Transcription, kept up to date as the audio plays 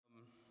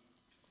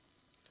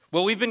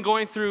Well, we've been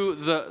going through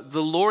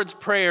the Lord's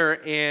Prayer,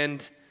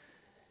 and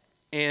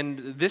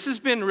this has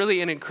been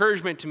really an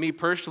encouragement to me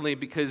personally,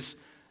 because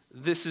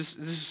this is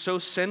so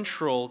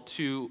central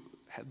to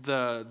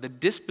the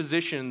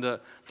disposition, the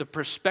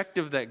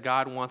perspective that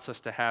God wants us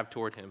to have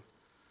toward Him.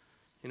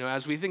 You know,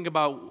 as we think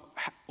about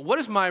what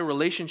is my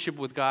relationship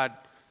with God,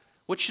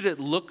 what should it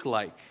look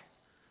like?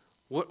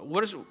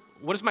 What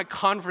is my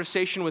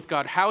conversation with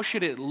God? How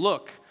should it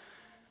look?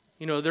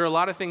 You know, there are a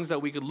lot of things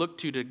that we could look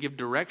to give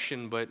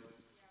direction, but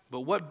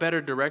what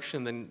better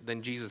direction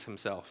than Jesus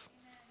Himself?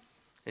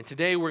 And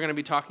today we're going to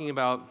be talking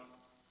about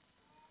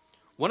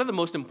one of the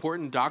most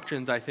important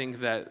doctrines I think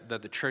that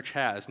the church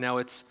has.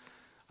 Now,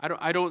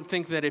 I don't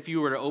think that if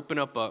you were to open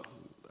up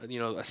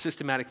a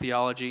systematic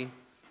theology,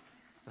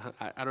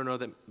 I don't know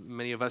that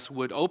many of us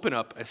would open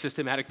up a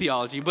systematic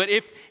theology, but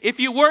if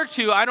you were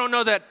to, I don't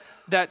know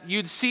that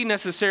you'd see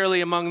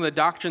necessarily among the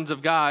doctrines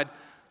of God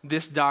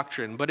this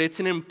doctrine, but it's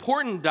an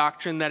important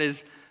doctrine that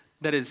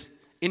is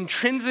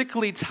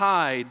intrinsically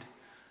tied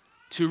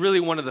to really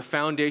one of the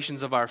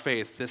foundations of our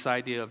faith, this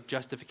idea of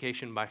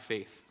justification by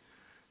faith.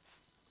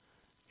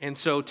 And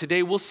so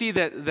today we'll see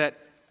that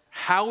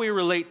how we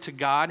relate to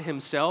God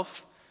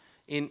Himself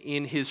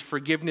in His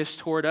forgiveness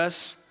toward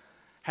us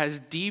has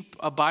deep,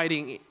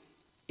 abiding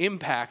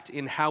impact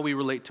in how we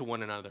relate to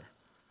one another.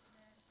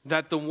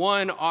 That the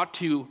one ought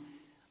to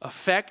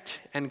affect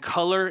and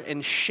color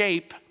and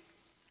shape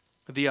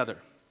the other.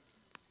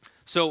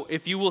 So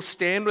if you will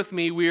stand with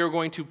me, we are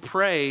going to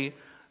pray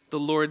the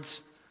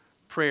Lord's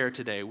Prayer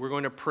today. We're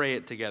going to pray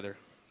it together.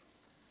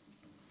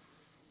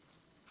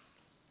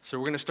 So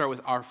we're going to start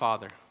with Our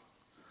Father.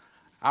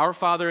 Our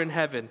Father in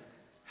heaven,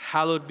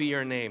 hallowed be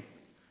your name.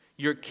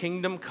 Your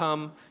kingdom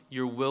come,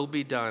 your will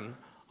be done,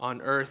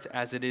 on earth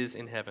as it is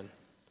in heaven.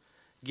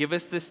 Give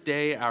us this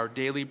day our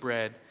daily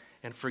bread,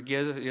 and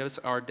forgive us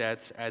our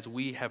debts as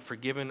we have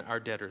forgiven our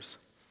debtors.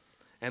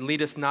 And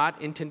lead us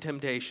not into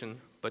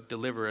temptation, but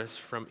deliver us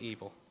from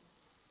evil.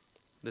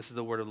 This is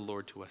the word of the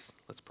Lord to us.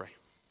 Let's pray.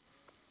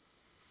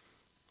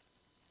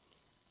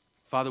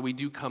 Father, we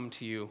do come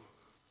to you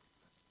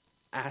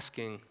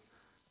asking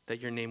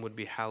that your name would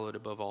be hallowed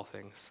above all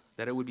things,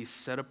 that it would be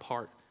set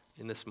apart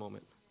in this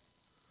moment.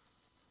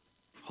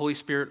 Holy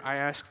Spirit, I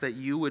ask that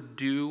you would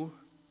do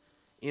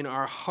in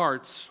our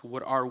hearts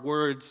what our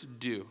words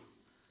do.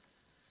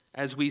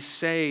 As we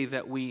say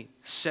that we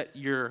set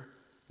your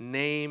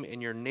name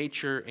and your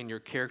nature and your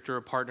character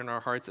apart in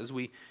our hearts, as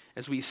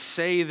we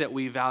say that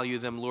we value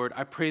them, Lord,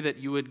 I pray that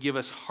you would give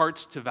us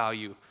hearts to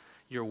value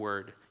your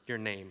word, your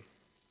name.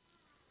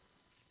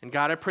 And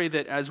God, I pray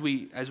that as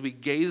we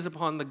gaze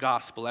upon the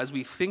gospel, as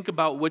we think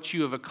about what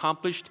you have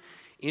accomplished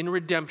in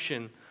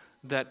redemption,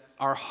 that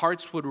our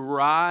hearts would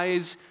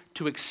rise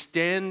to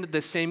extend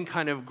the same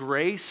kind of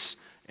grace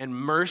and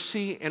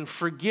mercy and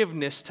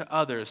forgiveness to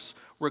others,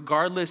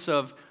 regardless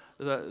of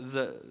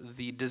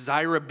the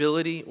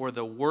desirability or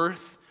the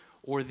worth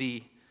or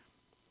the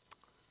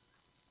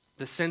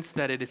sense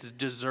that it is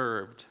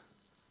deserved.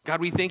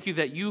 God, we thank you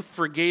that you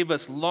forgave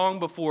us long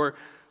before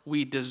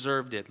we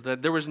deserved it,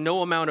 that there was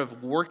no amount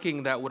of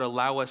working that would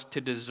allow us to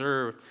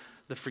deserve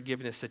the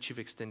forgiveness that you've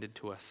extended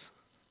to us.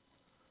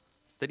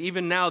 That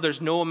even now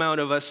there's no amount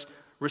of us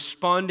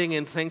responding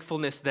in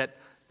thankfulness that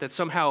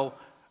somehow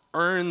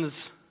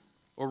earns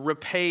or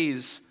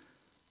repays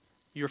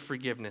your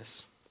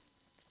forgiveness.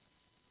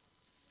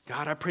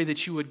 God, I pray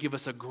that you would give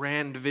us a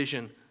grand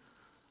vision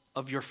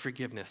of your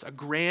forgiveness, a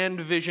grand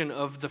vision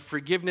of the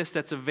forgiveness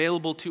that's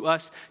available to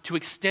us to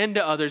extend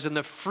to others, and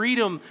the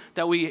freedom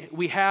that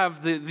we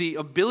have, the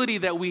ability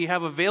that we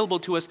have available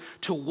to us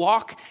to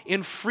walk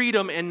in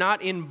freedom and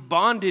not in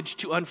bondage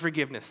to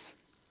unforgiveness.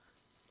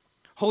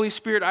 Holy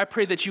Spirit, I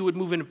pray that you would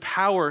move in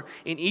power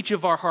in each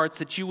of our hearts,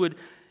 that you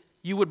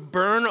would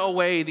burn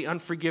away the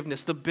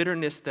unforgiveness, the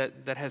bitterness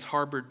that has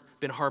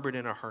been harbored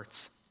in our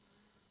hearts.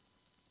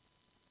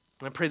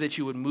 And I pray that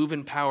you would move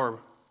in power.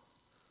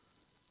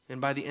 And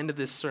by the end of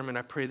this sermon,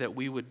 I pray that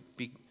we would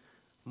be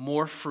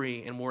more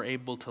free and more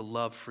able to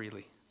love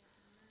freely.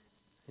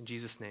 In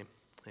Jesus' name,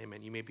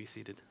 amen. You may be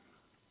seated.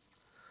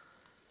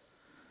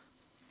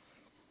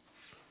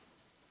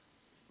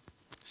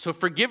 So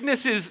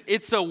forgiveness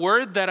it's a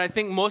word that I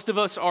think most of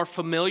us are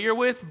familiar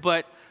with,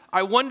 but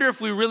I wonder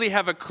if we really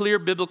have a clear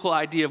biblical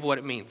idea of what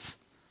it means.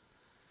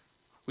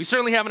 We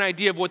certainly have an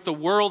idea of what the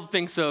world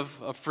thinks of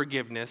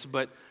forgiveness,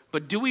 but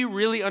do we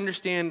really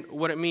understand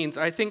what it means?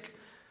 I think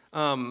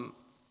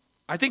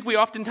we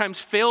oftentimes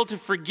fail to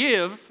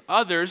forgive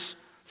others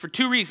for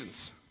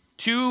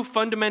two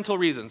fundamental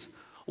reasons.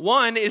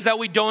 One is that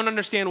we don't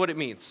understand what it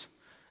means.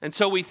 And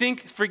so we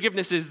think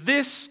forgiveness is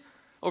this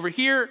over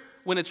here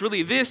when it's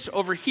really this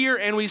over here,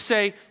 and we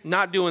say,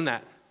 not doing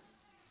that.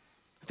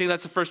 I think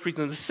that's the first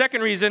reason. The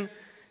second reason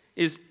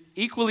is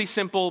equally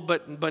simple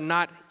but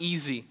not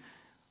easy.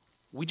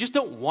 We just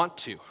don't want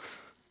to.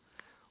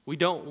 We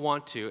don't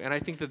want to. And I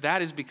think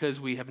that is because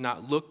we have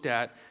not looked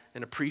at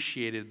and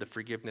appreciated the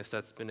forgiveness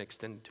that's been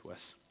extended to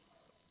us.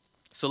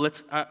 So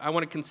I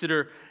want to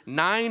consider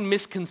 9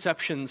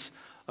 misconceptions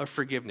of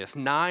forgiveness.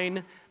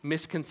 9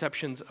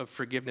 misconceptions of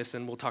forgiveness,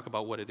 and we'll talk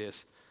about what it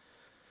is.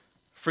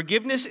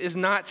 Forgiveness is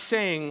not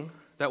saying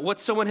that what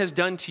someone has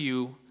done to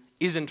you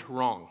isn't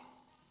wrong.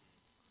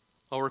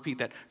 I'll repeat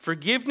that.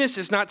 Forgiveness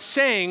is not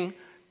saying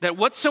that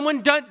what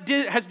someone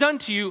has done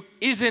to you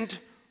isn't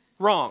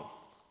wrong.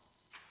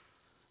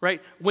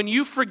 Right? When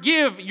you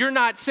forgive, you're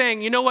not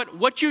saying, you know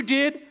what you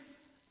did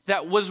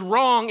that was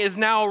wrong is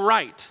now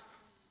right.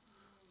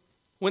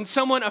 When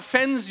someone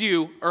offends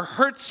you or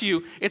hurts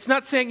you, it's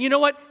not saying, you know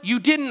what, you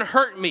didn't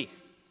hurt me.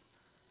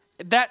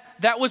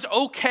 That was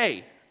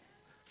okay.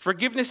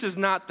 Forgiveness is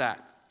not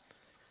that.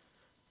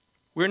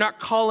 We're not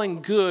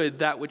calling good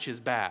that which is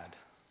bad.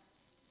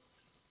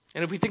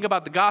 And if we think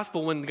about the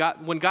gospel, when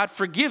God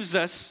forgives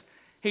us,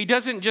 he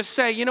doesn't just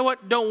say, you know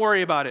what, don't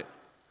worry about it.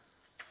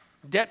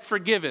 Debt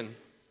forgiven.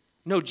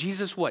 No,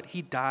 Jesus what?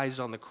 He dies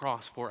on the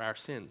cross for our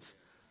sins.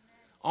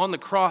 On the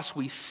cross,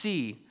 we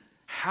see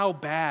how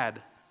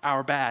bad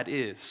our bad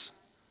is.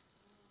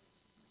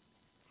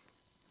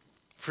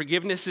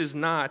 Forgiveness is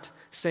not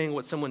saying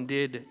what someone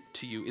did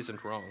to you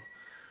isn't wrong.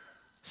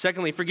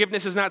 Secondly,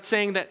 forgiveness is not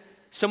saying that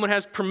someone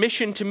has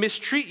permission to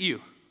mistreat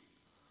you.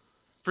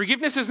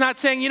 Forgiveness is not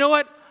saying, you know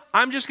what,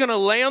 I'm just going to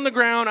lay on the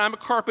ground, I'm a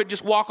carpet,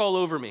 just walk all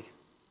over me.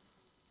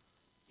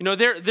 You know,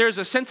 there's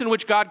a sense in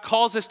which God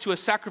calls us to a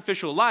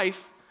sacrificial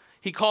life.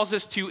 He calls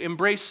us to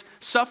embrace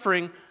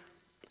suffering.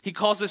 He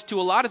calls us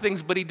to a lot of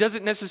things, but he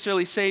doesn't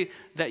necessarily say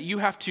that you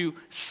have to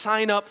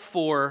sign up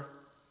for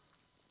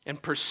and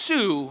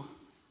pursue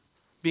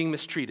being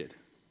mistreated.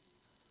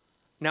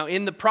 Now,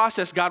 in the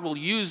process, God will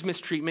use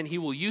mistreatment, he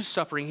will use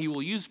suffering, he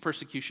will use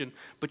persecution,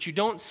 but you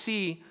don't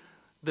see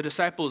the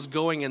disciples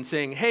going and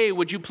saying, hey,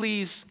 would you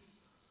please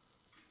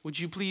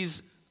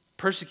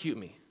persecute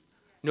me?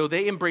 No,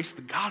 they embrace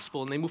the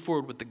gospel and they move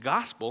forward with the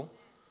gospel,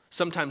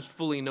 sometimes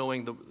fully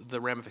knowing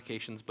the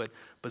ramifications, but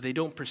they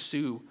don't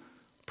pursue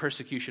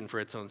persecution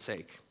for its own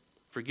sake.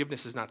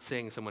 Forgiveness is not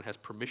saying someone has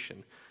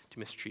permission to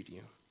mistreat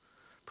you.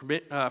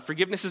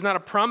 Forgiveness is not a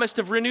promise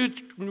of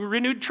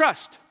renewed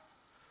trust.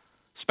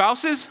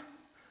 Spouses,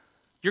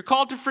 you're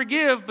called to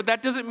forgive, but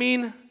that doesn't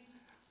mean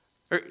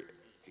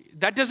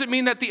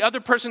that the other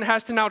person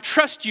has to now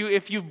trust you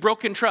if you've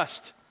broken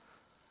trust,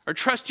 or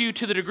trust you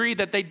to the degree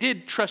that they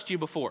did trust you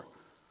before.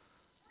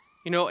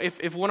 You know,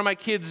 if one of my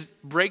kids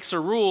breaks a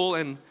rule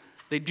and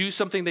they do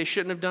something they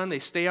shouldn't have done, they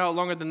stay out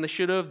longer than they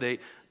should have,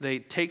 they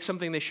take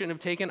something they shouldn't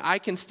have taken, I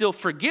can still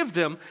forgive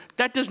them.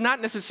 That does not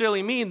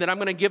necessarily mean that I'm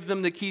going to give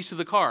them the keys to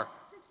the car.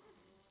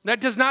 That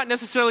does not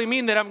necessarily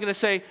mean that I'm going to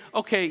say,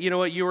 okay, you know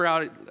what, you were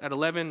out at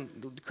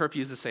 11, the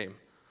curfew is the same.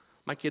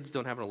 My kids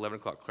don't have an 11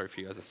 o'clock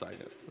curfew, as a side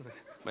note.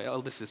 My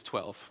eldest is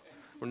 12.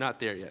 We're not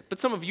there yet,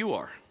 but some of you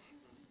are.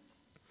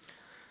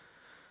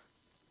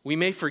 We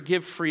may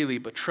forgive freely,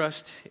 but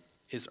trust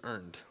is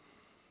earned.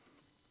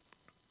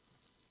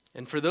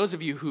 And for those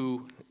of you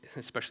who,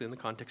 especially in the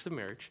context of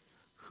marriage,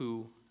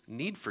 who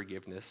need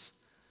forgiveness,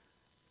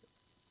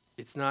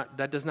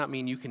 that does not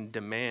mean you can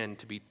demand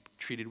to be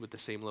treated with the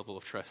same level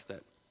of trust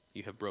that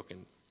you have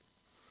broken.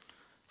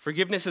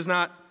 Forgiveness is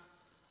not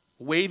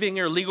waiving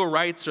your legal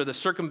rights or the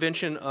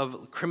circumvention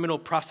of criminal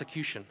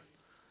prosecution.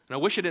 And I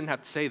wish I didn't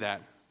have to say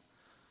that,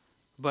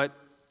 but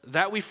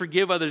that we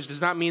forgive others does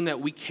not mean that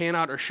we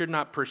cannot or should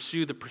not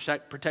pursue the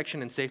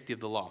protection and safety of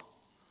the law.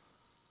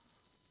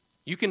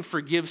 You can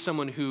forgive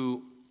someone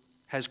who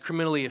has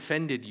criminally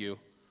offended you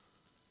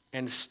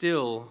and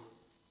still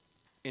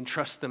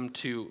entrust them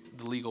to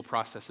the legal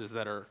processes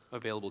that are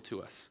available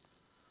to us.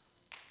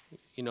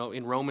 You know,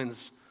 in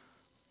Romans,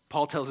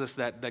 Paul tells us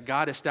that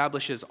God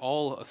establishes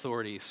all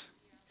authorities.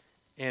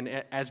 And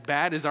as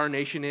bad as our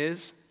nation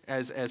is,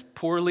 as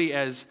poorly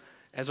as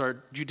our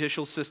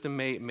judicial system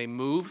may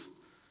move,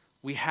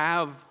 we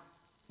have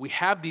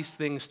these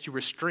things to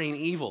restrain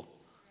evil.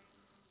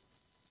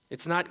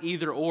 It's not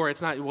either or.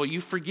 It's not, well,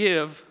 you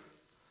forgive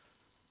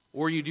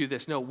or you do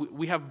this. No,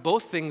 we have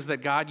both things that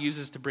God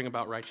uses to bring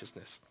about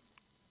righteousness.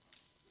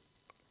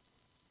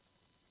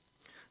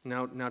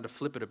 Now to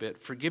flip it a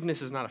bit,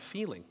 forgiveness is not a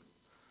feeling.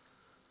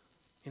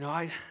 You know,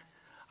 I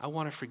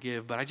want to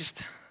forgive, but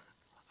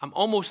I'm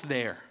almost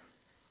there.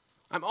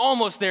 I'm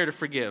almost there to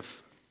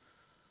forgive.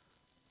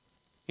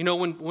 You know,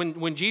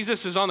 when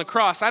Jesus is on the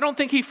cross, I don't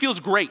think he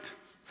feels great.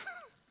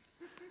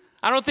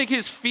 I don't think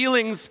his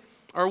feelings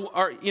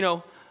are you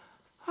know,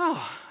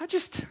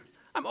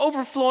 I'm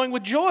overflowing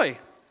with joy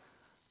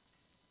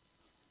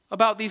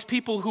about these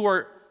people who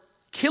are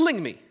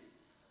killing me.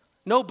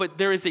 No, but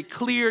there is a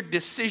clear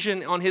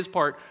decision on his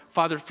part,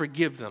 Father,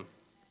 forgive them.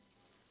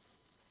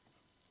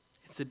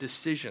 It's a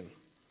decision.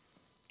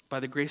 By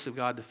the grace of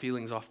God, the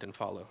feelings often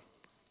follow.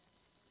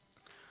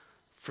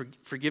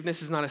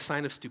 Forgiveness is not a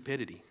sign of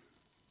stupidity.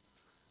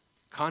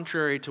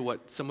 Contrary to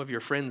what some of your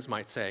friends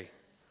might say,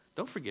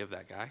 don't forgive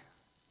that guy.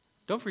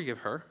 Don't forgive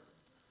her.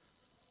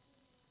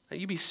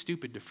 You'd be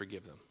stupid to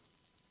forgive them.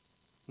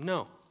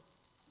 No.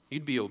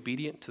 You'd be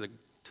obedient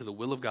to the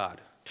will of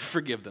God to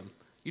forgive them.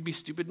 You'd be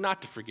stupid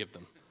not to forgive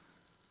them.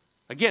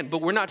 Again,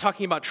 but we're not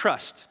talking about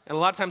trust. And a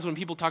lot of times when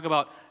people talk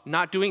about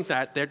not doing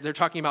that, they're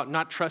talking about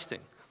not trusting.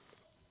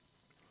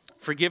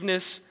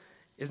 Forgiveness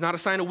is not a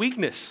sign of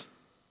weakness.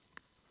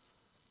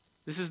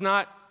 This is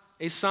not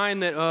a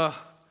sign that,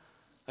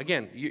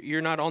 again,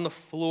 you're not on the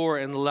floor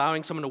and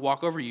allowing someone to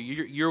walk over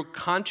you. You're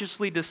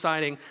consciously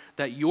deciding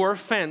that your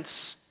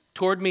offense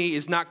toward me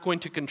is not going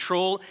to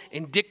control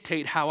and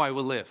dictate how I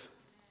will live.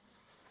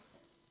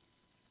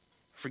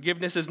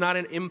 Forgiveness is not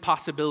an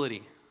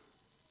impossibility.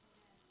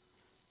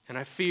 And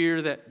I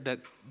fear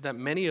that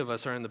many of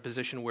us are in the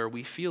position where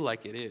we feel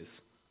like it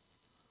is.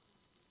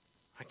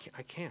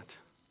 I can't.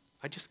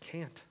 I just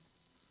can't.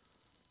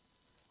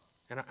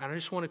 And I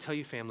just want to tell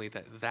you, family,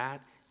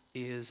 that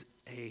is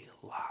a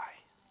lie.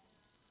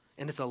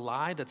 And it's a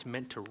lie that's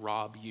meant to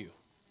rob you.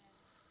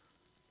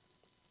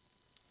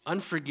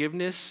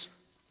 Unforgiveness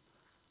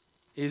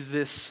is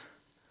this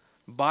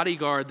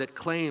bodyguard that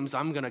claims,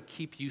 I'm going to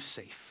keep you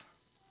safe.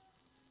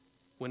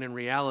 When in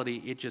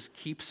reality, it just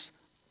keeps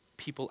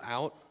people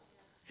out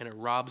and it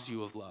robs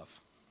you of love.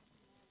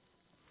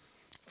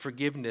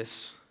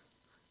 Forgiveness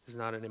is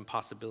not an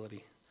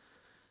impossibility.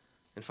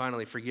 And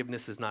finally,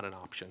 forgiveness is not an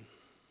option.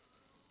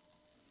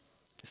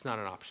 It's not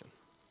an option.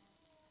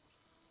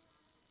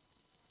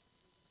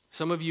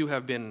 Some of you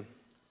have been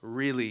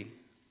really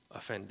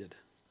offended,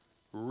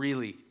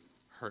 really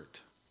hurt,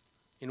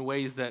 in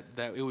ways that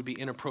it would be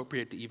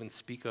inappropriate to even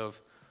speak of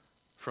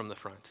from the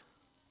front.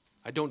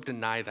 I don't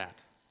deny that.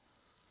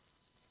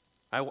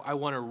 I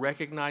want to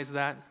recognize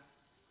that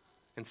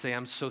and say,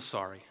 I'm so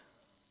sorry.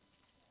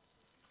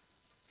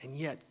 And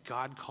yet,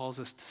 God calls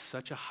us to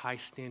such a high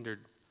standard.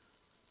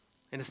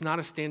 And it's not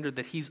a standard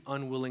that he's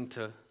unwilling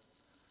to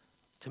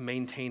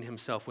maintain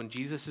himself. When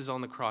Jesus is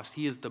on the cross,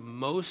 he is the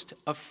most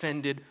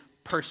offended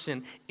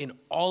person in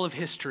all of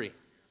history.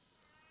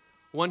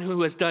 One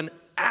who has done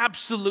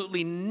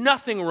absolutely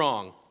nothing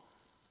wrong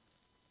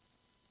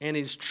and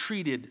is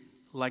treated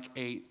like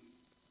a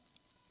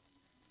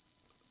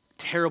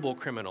terrible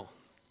criminal.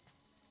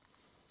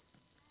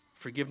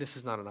 Forgiveness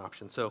is not an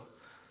option. So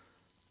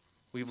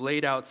we've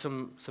laid out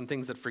some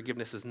things that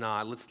forgiveness is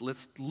not.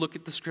 Let's look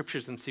at the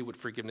scriptures and see what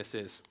forgiveness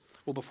is.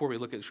 Well, before we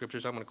look at the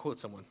scriptures, I'm going to quote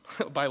someone,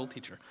 a Bible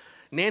teacher.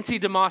 Nancy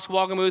DeMoss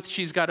Wolgemuth,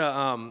 she's got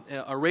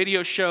a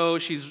radio show.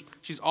 She's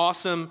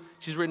awesome.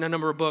 She's written a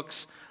number of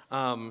books.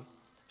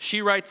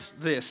 She writes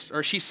this,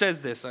 or she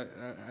says this. I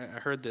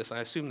heard this. I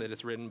assume that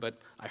it's written, but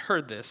I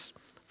heard this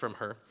from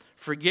her.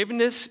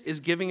 Forgiveness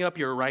is giving up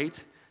your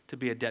right to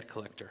be a debt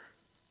collector.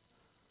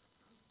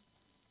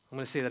 I'm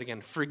going to say that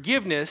again.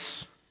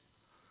 Forgiveness,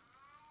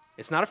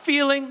 it's not a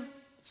feeling.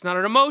 It's not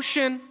an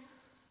emotion.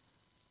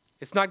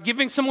 It's not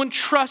giving someone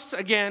trust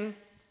again.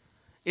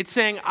 It's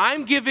saying,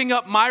 I'm giving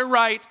up my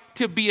right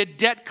to be a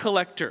debt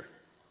collector.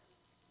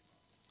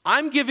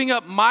 I'm giving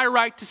up my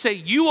right to say,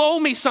 you owe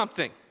me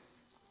something.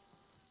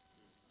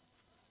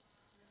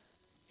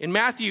 In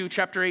Matthew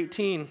chapter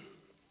 18,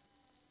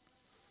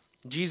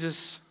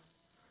 Jesus,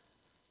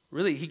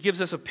 really, he gives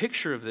us a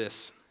picture of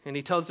this, and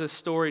he tells this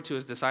story to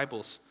his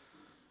disciples.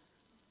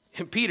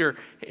 And Peter,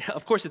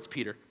 of course it's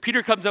Peter.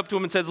 Peter comes up to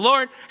him and says,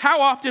 Lord,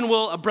 how often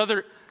will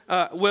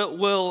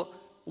will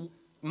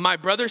my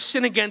brother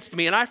sin against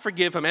me and I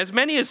forgive him? As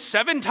many as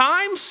 7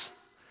 times?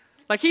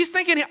 Like he's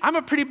thinking, I'm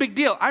a pretty big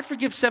deal. I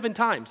forgive 7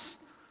 times.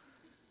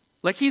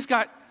 Like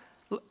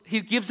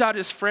he gives out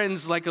his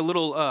friends like a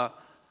little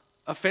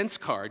offense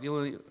card.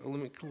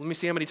 Let me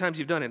see how many times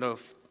you've done it. Oh,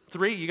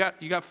 3,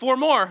 you got 4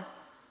 more.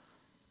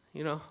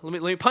 Let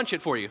me punch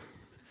it for you.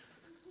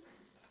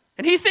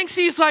 And he thinks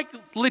he's like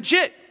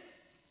legit.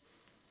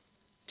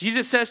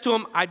 Jesus says to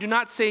him, I do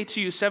not say to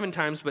you 7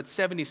 times, but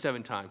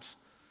 77 times.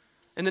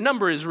 And the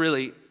number is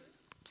really,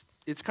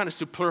 it's kind of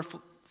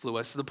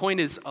superfluous. The point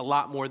is a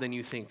lot more than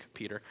you think,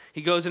 Peter.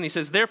 He goes and he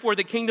says, therefore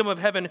the kingdom of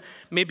heaven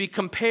may be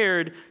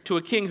compared to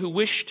a king who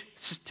wished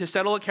to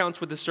settle accounts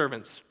with his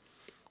servants.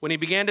 When he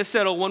began to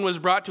settle, one was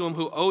brought to him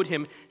who owed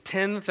him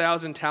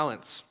 10,000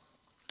 talents.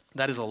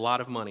 That is a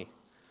lot of money.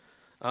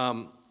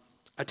 A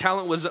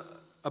talent was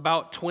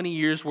about 20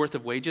 years worth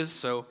of wages,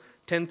 so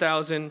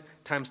 10,000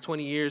 times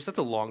 20 years, that's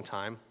a long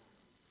time.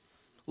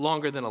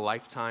 Longer than a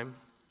lifetime,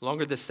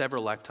 longer than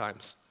several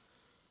lifetimes.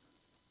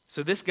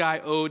 So this guy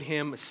owed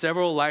him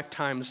several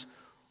lifetimes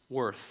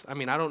worth. I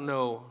mean, I don't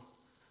know,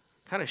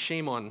 kind of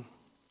shame on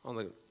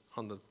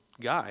the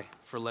guy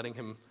for letting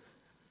him.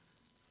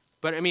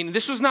 But I mean,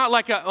 this was not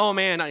like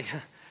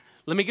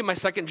let me get my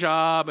second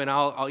job and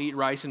I'll eat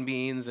rice and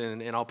beans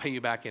and I'll pay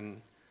you back.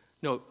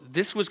 No,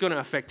 this was going to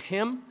affect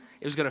him.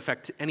 It was going to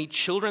affect any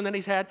children that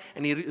he's had,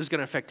 and it was going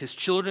to affect his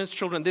children's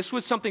children. This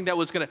was something that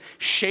was going to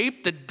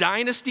shape the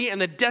dynasty and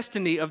the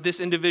destiny of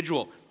this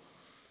individual.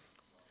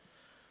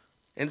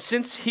 And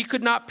since he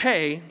could not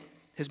pay,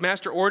 his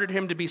master ordered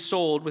him to be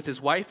sold with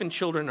his wife and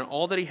children and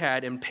all that he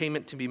had, and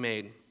payment to be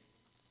made.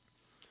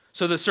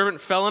 So the servant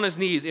fell on his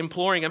knees,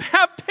 imploring him,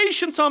 have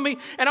patience on me,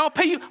 and I'll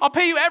pay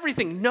you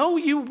everything. No,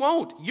 you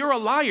won't. You're a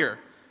liar.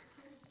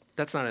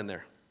 That's not in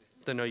there.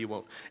 Then no, you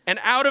won't. And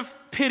out of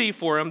pity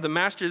for him, the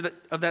master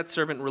of that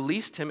servant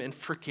released him and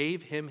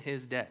forgave him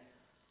his debt.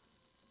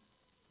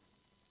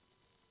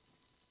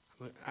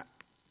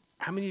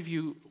 How many of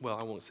you, well,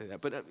 I won't say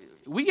that, but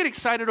we get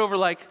excited over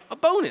like a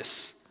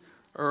bonus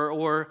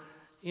or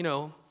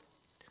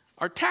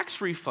our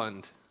tax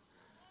refund.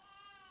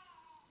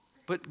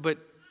 But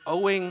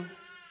owing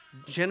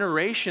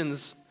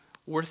generations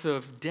worth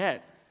of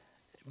debt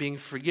being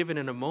forgiven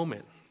in a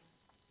moment.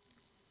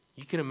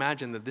 You can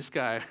imagine that this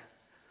guy,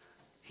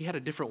 he had a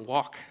different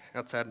walk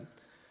outside.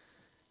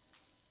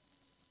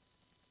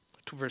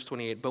 Verse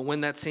 28, but when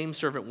that same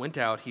servant went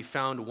out, he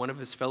found one of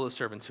his fellow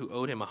servants who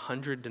owed him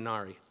 100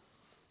 denarii,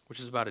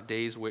 which is about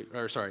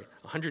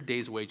 100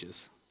 days'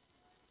 wages.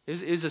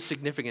 It was a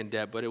significant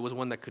debt, but it was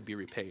one that could be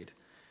repaid.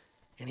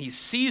 And he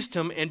seized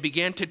him and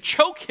began to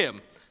choke him,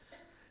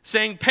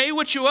 saying, pay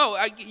what you owe.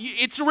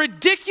 It's a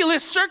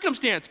ridiculous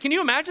circumstance. Can you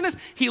imagine this?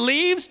 He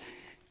leaves,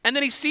 and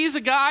then he sees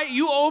a guy,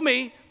 you owe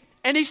me,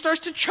 and he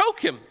starts to choke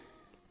him.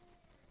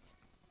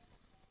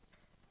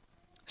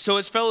 So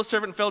his fellow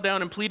servant fell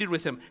down and pleaded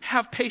with him,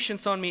 have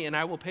patience on me, and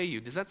I will pay you.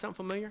 Does that sound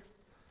familiar?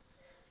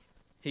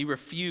 He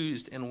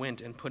refused and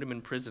went and put him in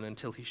prison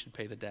until he should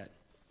pay the debt.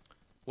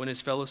 When his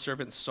fellow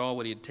servants saw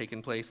what had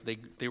taken place,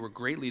 they were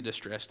greatly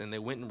distressed, and they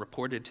went and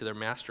reported to their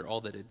master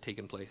all that had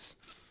taken place.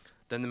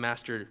 Then the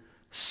master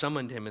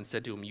summoned him and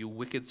said to him, you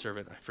wicked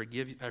servant,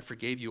 I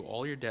forgave you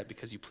all your debt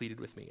because you pleaded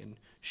with me. And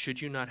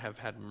should you not have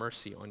had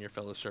mercy on your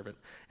fellow servant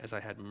as I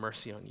had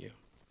mercy on you?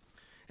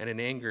 And in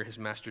anger, his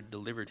master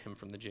delivered him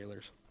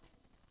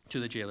to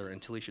the jailer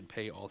until he should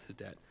pay all his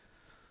debt.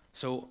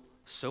 So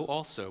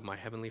also my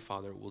heavenly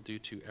Father will do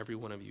to every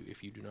one of you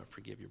if you do not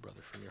forgive your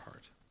brother from your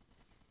heart.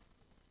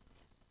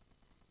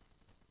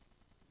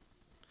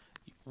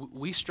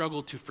 We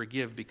struggle to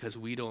forgive because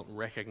we don't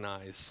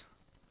recognize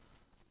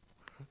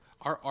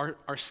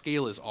our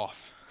scale is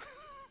off.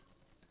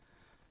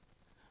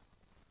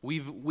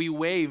 We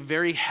weigh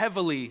very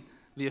heavily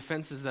the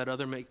offenses that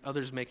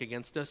others make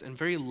against us, and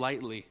very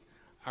lightly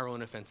our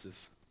own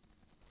offenses.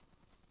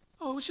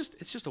 Oh, it's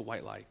just a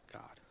white lie,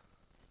 God.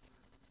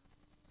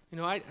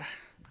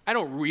 I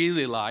don't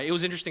really lie. It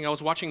was interesting. I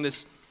was watching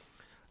this.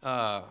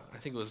 I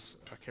can't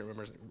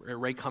remember,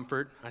 Ray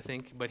Comfort, I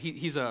think, but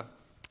he's an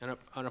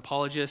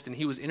apologist, and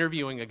he was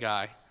interviewing a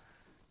guy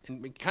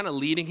and kind of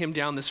leading him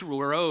down this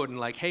road and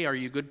like, hey, are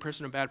you a good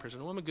person or a bad person?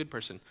 Oh, I'm a good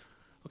person.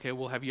 Okay,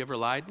 well, have you ever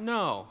lied?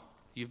 No.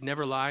 You've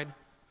never lied?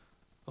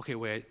 Okay,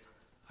 wait,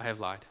 I have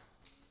lied.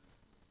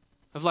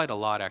 I've lied a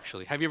lot,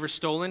 actually. Have you ever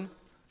stolen?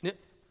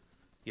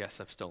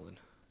 Yes, I've stolen.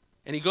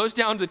 And he goes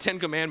down to the 10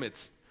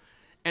 Commandments.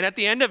 And at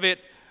the end of it,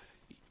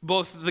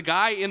 both the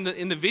guy in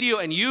the video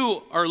and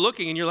you are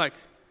looking and you're like,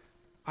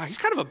 oh, he's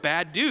kind of a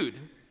bad dude.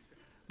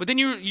 But then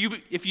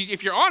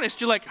if you're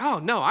honest, you're like, oh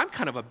no, I'm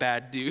kind of a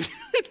bad dude.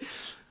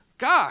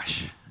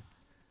 Gosh,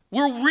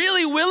 we're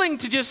really willing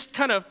to just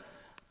kind of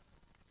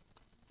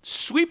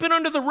sweep it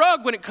under the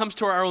rug when it comes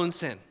to our own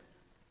sin.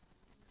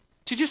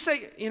 To just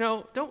say,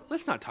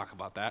 let's not talk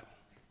about that.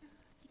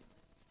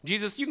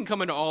 Jesus, you can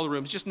come into all the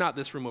rooms, just not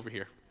this room over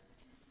here.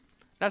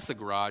 That's the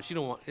garage.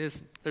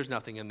 There's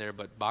nothing in there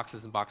but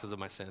boxes and boxes of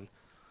my sin.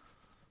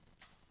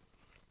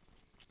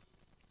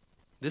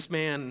 This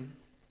man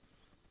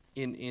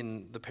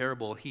in the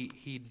parable,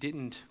 he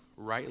didn't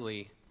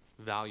rightly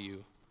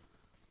value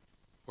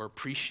or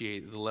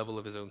appreciate the level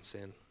of his own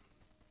sin.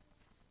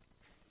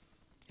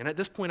 And at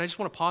this point, I just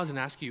want to pause and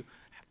ask you,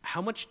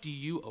 how much do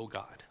you owe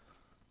God?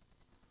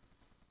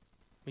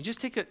 I mean, just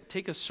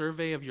take a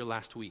survey of your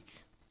last week.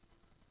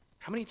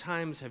 How many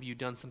times have you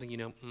done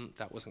something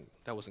that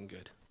wasn't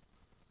good?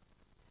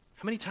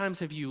 How many times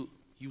have you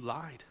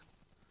lied?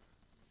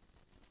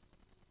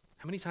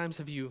 How many times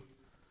have you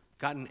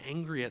gotten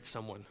angry at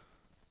someone?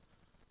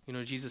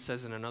 Jesus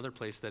says in another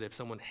place that if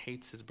someone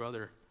hates his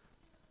brother,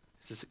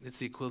 it's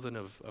the equivalent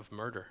of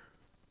murder.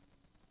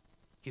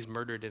 He's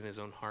murdered in his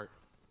own heart.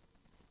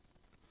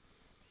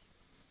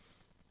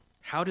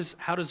 How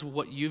does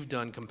what you've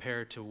done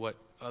compare to what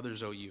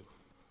others owe you?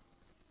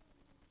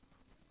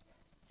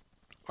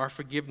 Our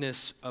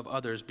forgiveness of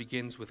others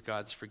begins with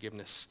God's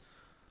forgiveness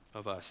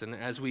of us. And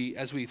as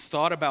we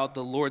thought about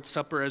the Lord's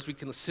Supper, as we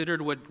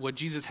considered what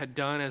Jesus had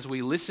done, as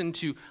we listened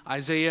to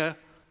Isaiah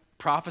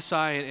prophesy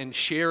and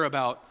share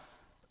about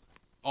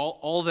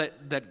all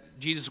that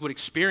Jesus would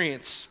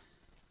experience,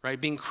 right?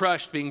 Being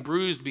crushed, being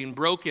bruised, being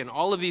broken,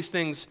 all of these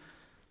things,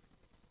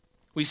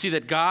 we see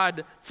that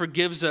God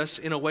forgives us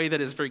in a way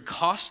that is very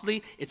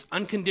costly, it's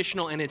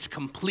unconditional, and it's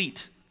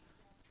complete.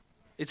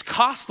 It's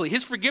costly.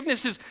 His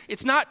forgiveness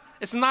it's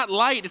not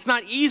light, it's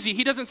not easy.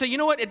 He doesn't say, you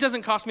know what, it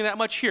doesn't cost me that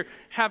much. Here,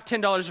 have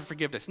 $10 of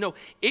forgiveness. No,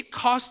 it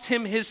cost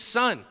him his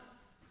son.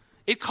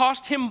 It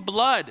cost him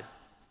blood.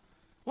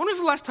 When was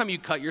the last time you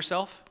cut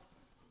yourself?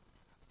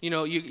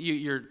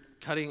 You're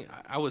cutting.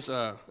 I was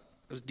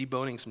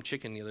deboning some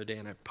chicken the other day,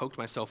 and I poked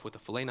myself with a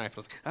fillet knife. I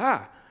was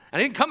like, I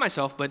didn't cut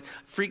myself, but it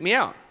freaked me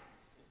out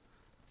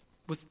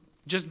with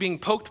just being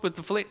poked with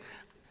the fillet.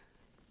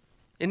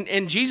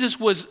 And Jesus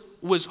was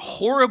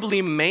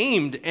horribly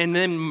maimed and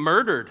then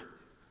murdered.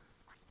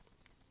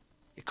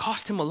 It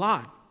cost him a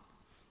lot.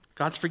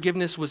 God's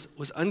forgiveness was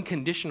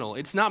unconditional.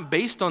 It's not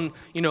based on,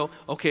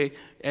 okay,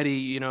 Eddie,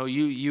 you're a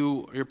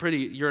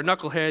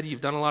knucklehead,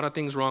 you've done a lot of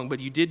things wrong, but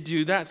you did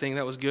do that thing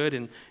that was good,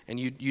 and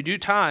you do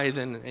tithe,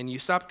 and you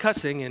stopped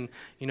cussing, and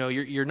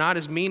you're not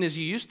as mean as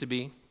you used to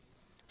be,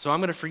 so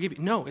I'm going to forgive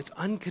you. No, it's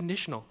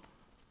unconditional.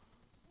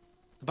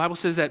 The Bible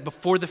says that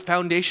before the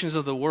foundations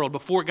of the world,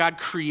 before God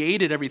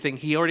created everything,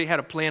 he already had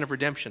a plan of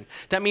redemption.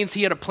 That means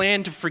he had a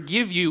plan to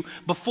forgive you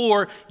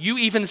before you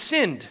even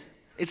sinned.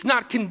 It's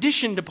not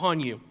conditioned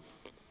upon you.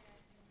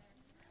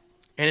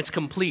 And it's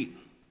complete.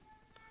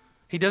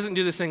 He doesn't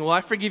do this thing, well,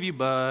 I forgive you,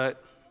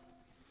 but,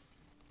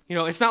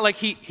 it's not like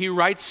he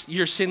writes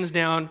your sins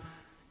down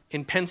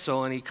in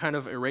pencil and he kind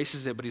of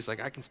erases it, but he's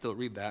like, I can still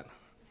read that.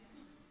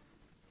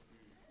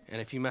 And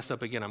if you mess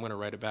up again, I'm going to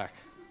write it back.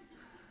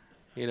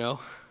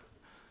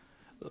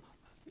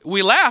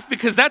 We laugh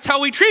because that's how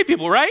we treat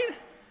people, right?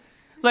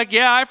 Like,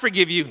 yeah, I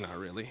forgive you. Not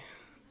really.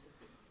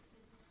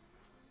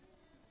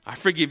 I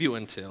forgive you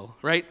until,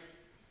 right?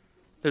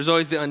 There's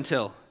always the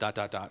until, ...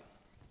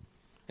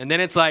 And then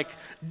it's like,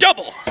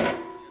 double,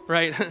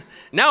 right?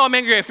 Now I'm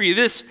angry for you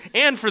this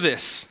and for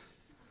this.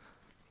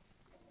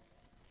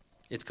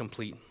 It's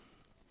complete.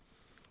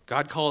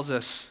 God calls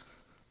us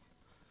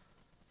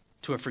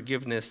to a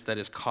forgiveness that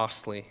is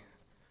costly,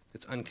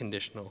 it's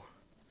unconditional,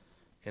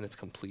 and it's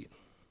complete.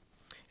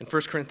 In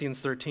 1 Corinthians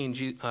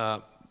 13,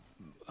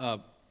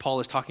 Paul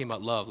is talking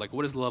about love. Like,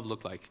 what does love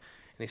look like?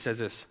 And he says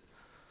this,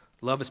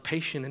 love is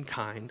patient and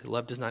kind.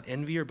 Love does not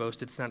envy or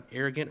boast. It's not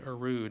arrogant or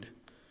rude.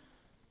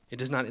 It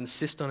does not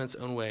insist on its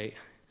own way.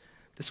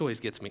 This always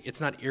gets me.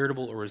 It's not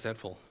irritable or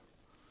resentful.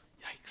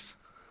 Yikes.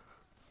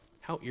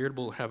 How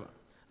irritable have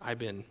I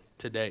been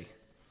today?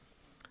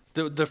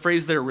 The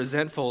phrase there,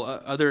 resentful,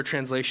 other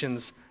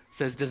translations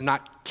says does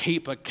not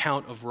keep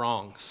account of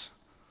wrongs.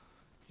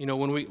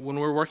 When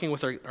we're working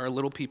with our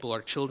little people,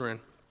 our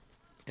children,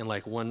 and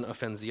like one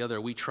offends the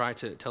other, we try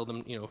to tell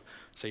them,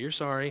 say you're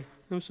sorry,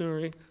 I'm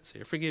sorry,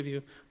 say I forgive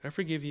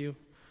you,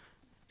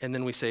 and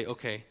then we say,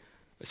 okay,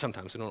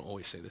 sometimes we don't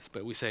always say this,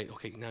 but we say,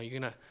 okay, now you're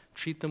gonna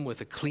treat them with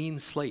a clean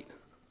slate,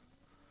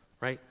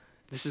 right?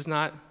 This is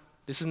not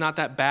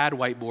that bad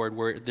whiteboard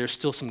where there's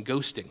still some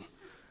ghosting,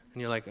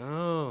 and you're like,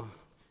 oh,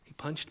 he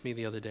punched me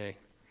the other day,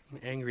 I'm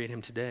angry at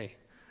him today.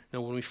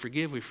 No, when we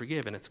forgive,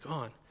 and it's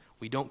gone.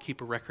 We don't keep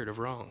a record of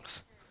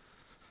wrongs.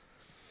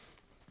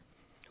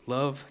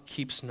 Love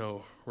keeps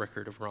no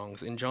record of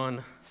wrongs. In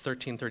John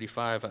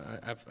 13:35,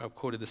 I've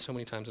quoted this so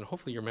many times, and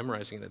hopefully you're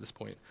memorizing it at this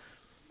point.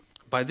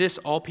 By this,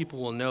 all people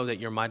will know that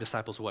you're my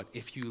disciples, what?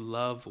 If you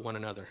love one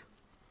another.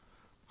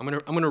 I'm going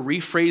to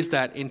rephrase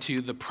that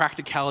into the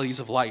practicalities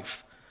of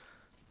life.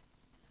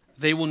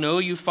 They will know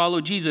you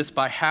follow Jesus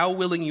by how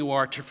willing you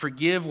are to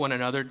forgive one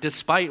another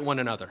despite one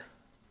another.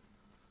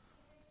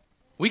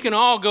 We can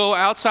all go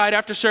outside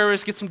after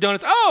service, get some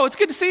donuts. Oh, it's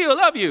good to see you. I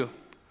love you.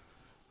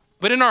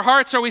 But in our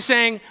hearts, are we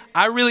saying,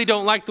 I really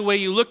don't like the way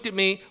you looked at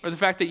me, or the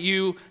fact that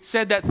you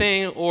said that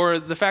thing, or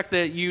the fact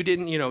that you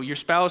didn't, your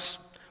spouse,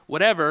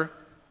 whatever,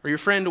 or your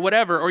friend,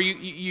 whatever, or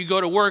you go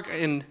to work,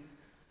 and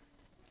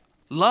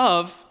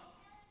love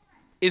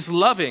is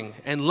loving,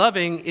 and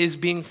loving is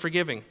being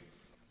forgiving.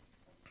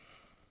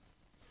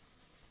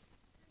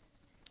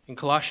 In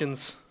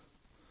Colossians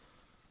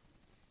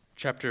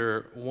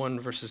chapter 1,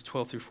 verses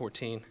 12 through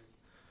 14,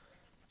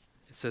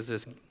 it says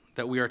this,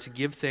 that we are to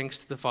give thanks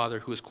to the Father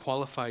who has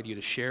qualified you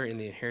to share in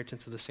the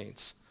inheritance of the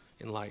saints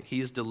in light.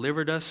 He has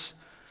delivered us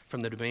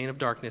from the domain of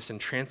darkness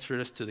and transferred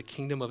us to the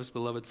kingdom of his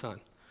beloved Son.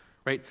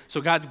 Right? So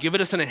God's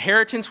given us an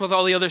inheritance with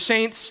all the other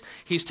saints.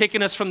 He's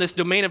taken us from this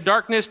domain of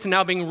darkness to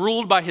now being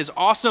ruled by his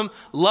awesome,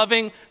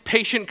 loving,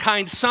 patient,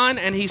 kind Son.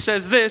 And he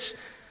says this,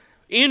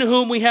 in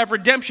whom we have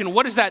redemption.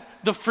 What is that?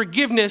 The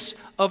forgiveness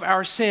of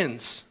our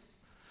sins.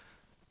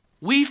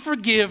 We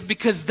forgive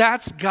because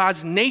that's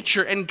God's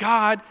nature, and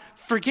God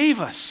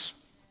forgave us.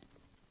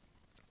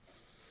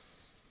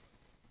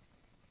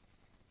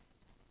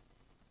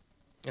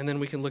 And then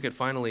we can look at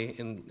finally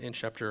in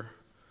chapter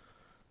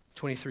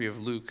 23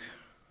 of Luke.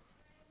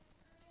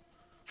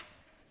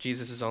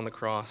 Jesus is on the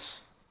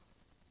cross.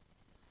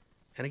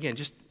 And again,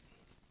 just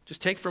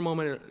take for a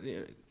moment,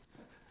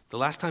 the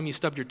last time you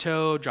stubbed your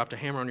toe, dropped a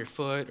hammer on your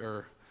foot,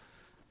 or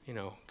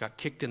got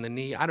kicked in the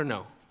knee, I don't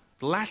know.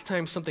 The last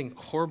time something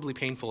horribly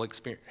painful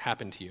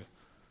happened to you.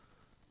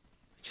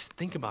 Just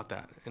think about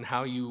that and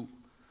how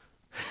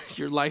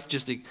your life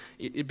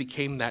it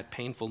became that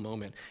painful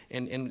moment.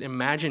 And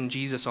imagine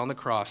Jesus on the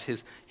cross.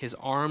 His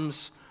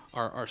arms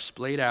are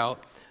splayed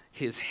out.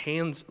 His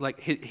hands, like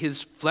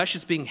his flesh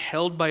is being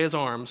held by his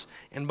arms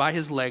and by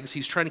his legs.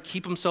 He's trying to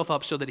keep himself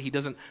up so that he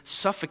doesn't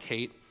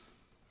suffocate.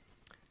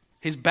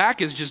 His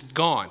back is just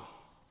gone.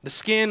 The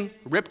skin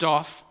ripped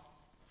off.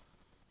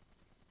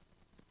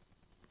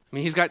 I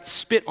mean, he's got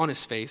spit on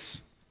his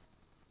face.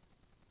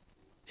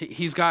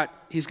 He's got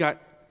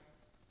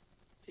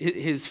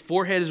his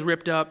forehead is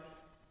ripped up.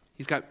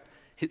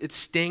 It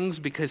stings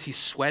because he's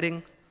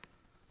sweating.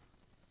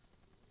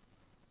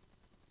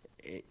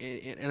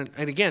 And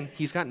again,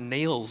 he's got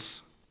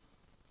nails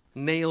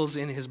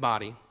in his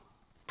body,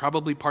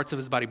 Probably parts of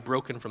his body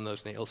broken from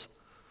those nails.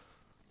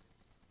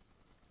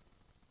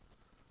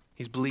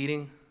 He's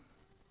bleeding.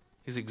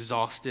 He's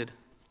exhausted.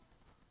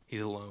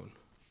 He's alone.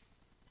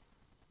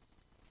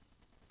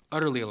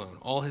 Utterly alone.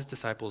 All his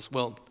disciples,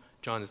 well,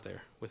 John is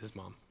there with his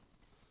mom.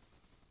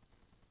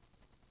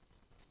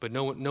 But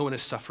no one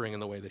is suffering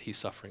in the way that he's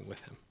suffering with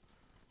him.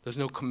 There's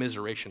no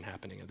commiseration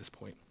happening at this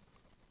point.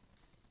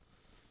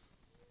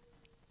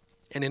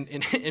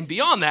 And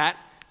beyond that,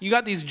 you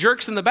got these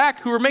jerks in the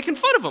back who are making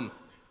fun of him.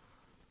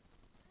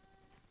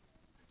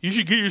 You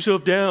should get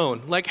yourself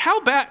down. Like, how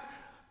bad?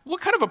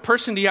 What kind of a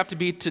person do you have to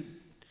be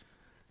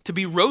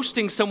be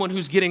roasting someone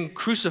who's getting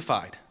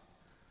crucified?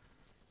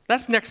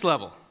 That's next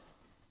level.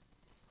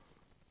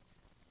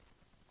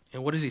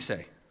 And what does he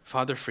say?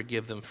 Father,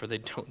 forgive them, for they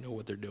don't know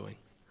what they're doing.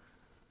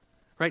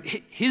 Right?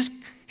 His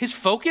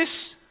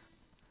focus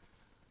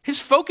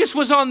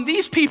was on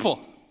these people.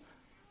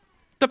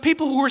 The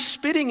people who were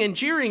spitting and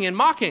jeering and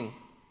mocking.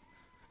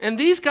 And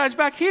these guys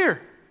back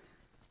here.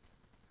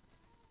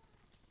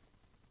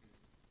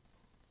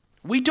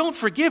 We don't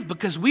forgive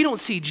because we don't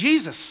see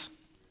Jesus.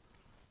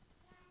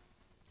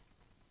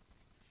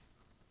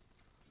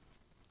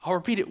 I'll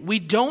repeat it. We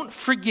don't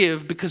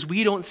forgive because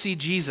we don't see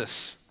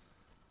Jesus.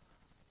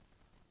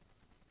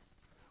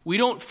 We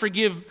don't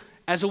forgive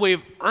as a way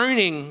of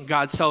earning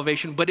God's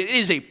salvation, but it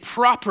is a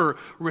proper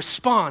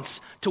response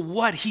to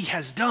what he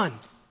has done.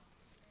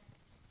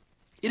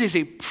 It is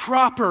a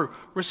proper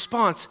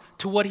response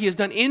to what he has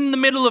done in the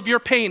middle of your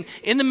pain,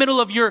 in the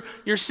middle of your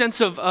sense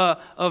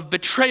of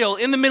betrayal,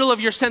 in the middle of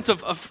your sense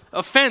of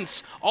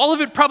offense. All of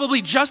it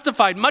probably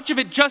justified, much of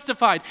it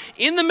justified.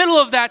 In the middle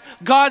of that,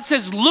 God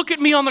says, look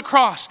at me on the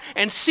cross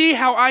and see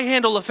how I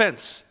handle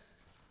offense.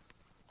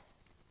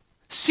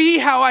 See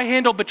how I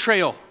handle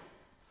betrayal.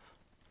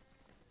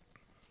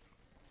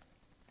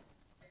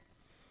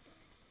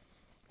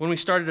 When we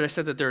started, I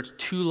said that there are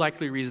two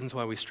likely reasons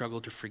why we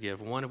struggle to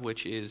forgive, one of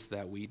which is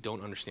that we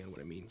don't understand what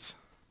it means.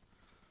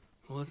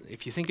 Well,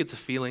 if you think it's a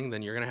feeling,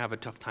 then you're going to have a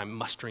tough time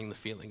mustering the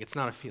feeling. It's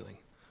not a feeling.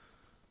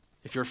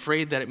 If you're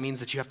afraid that it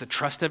means that you have to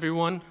trust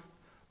everyone,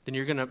 then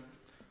you're going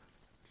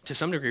to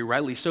some degree,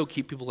 rightly so,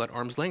 keep people at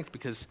arm's length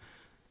because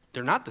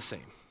they're not the same.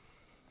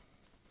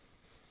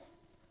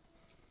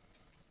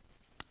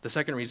 The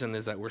second reason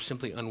is that we're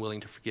simply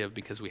unwilling to forgive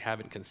because we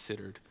haven't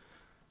considered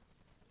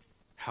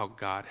how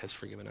God has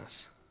forgiven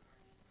us.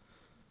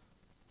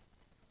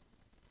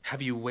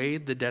 Have you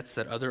weighed the debts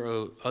that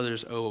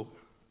others owe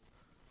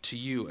to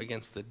you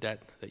against the debt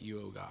that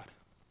you owe God?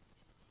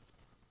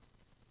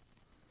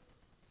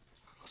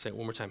 I'll say it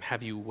one more time.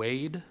 Have you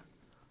weighed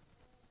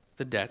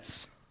the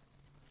debts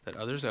that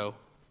others owe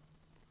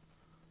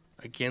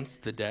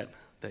against the debt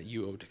that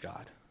you owe to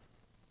God?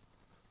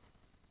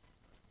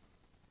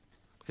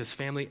 Because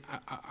family,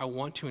 I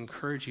want to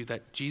encourage you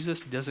that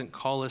Jesus doesn't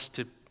call us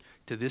to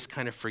this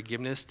kind of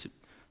forgiveness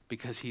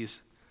because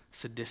he's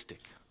sadistic.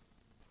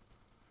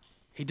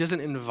 He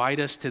doesn't invite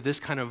us to this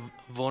kind of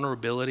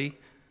vulnerability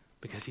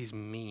because he's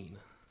mean.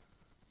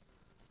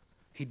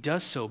 He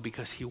does so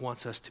because he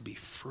wants us to be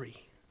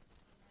free.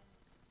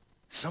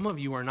 Some of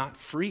you are not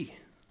free.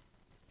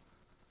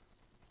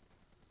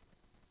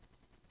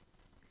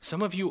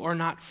 Some of you are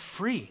not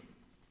free.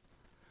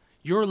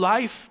 Your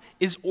life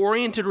is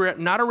oriented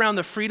not around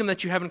the freedom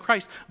that you have in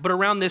Christ, but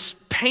around this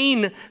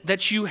pain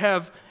that you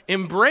have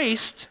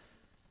embraced,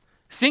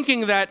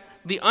 thinking that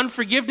the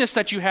unforgiveness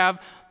that you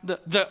have,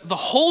 the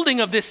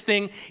holding of this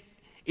thing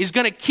is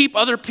going to keep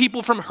other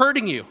people from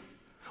hurting you.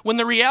 When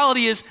the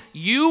reality is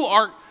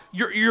you're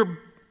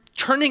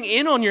turning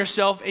in on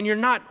yourself and you're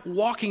not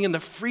walking in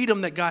the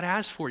freedom that God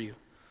has for you.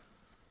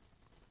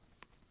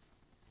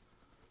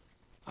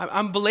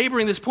 I'm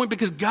belaboring this point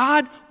because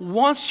God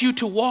wants you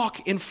to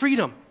walk in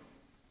freedom.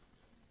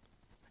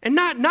 And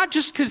not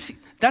just because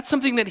that's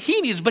something that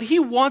he needs, but he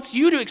wants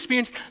you to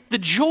experience the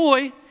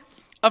joy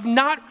of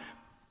not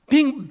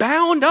being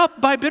bound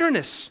up by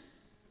bitterness.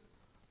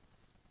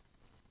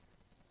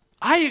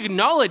 I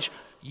acknowledge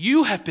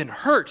you have been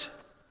hurt.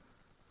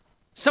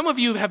 Some of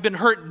you have been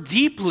hurt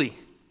deeply.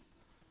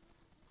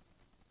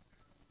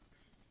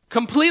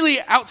 Completely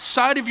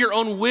outside of your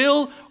own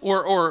will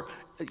or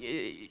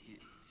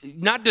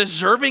not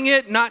deserving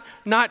it, not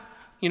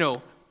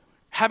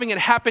having it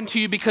happen to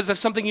you because of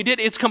something you did.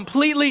 It's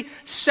completely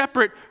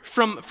separate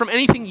from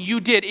anything you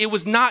did. It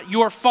was not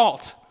your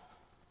fault.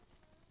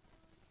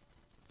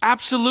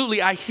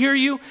 Absolutely, I hear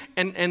you,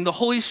 and the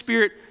Holy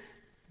Spirit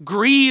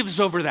grieves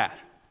over that.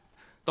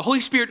 The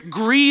Holy Spirit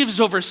grieves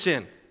over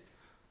sin.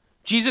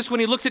 Jesus, when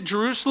he looks at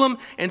Jerusalem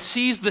and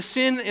sees the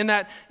sin in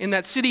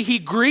that city, he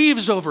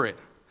grieves over it.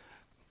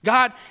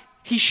 God,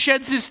 he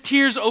sheds his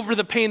tears over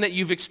the pain that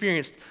you've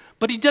experienced.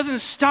 But he doesn't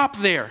stop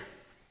there.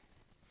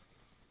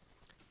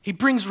 He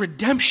brings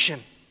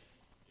redemption.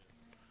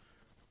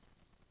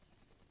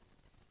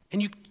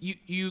 And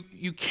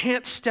you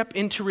can't step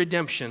into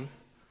redemption.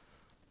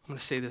 I'm going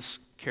to say this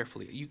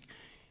carefully.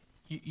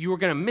 You are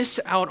going to miss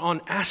out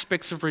on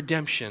aspects of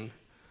redemption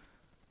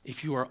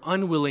if you are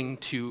unwilling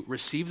to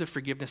receive the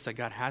forgiveness that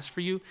God has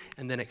for you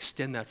and then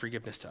extend that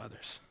forgiveness to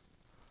others.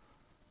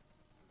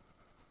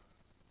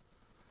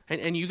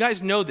 And you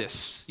guys know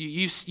this.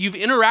 You've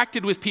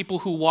interacted with people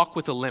who walk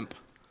with a limp.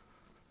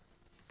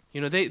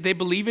 They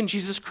believe in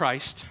Jesus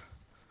Christ,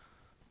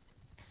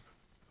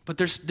 but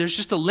there's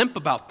just a limp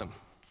about them.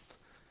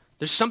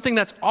 There's something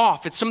that's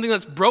off. It's something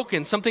that's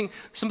broken, something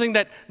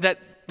that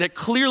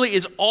clearly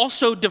is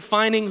also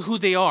defining who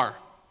they are.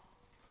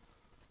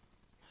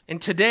 And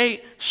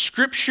today,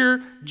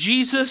 Scripture,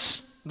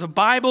 Jesus, the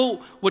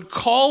Bible would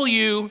call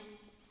you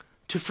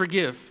to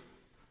forgive.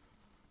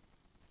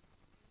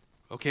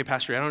 Okay,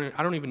 Pastor,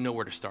 I don't even know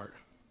where to start.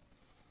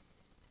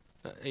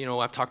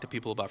 I've talked to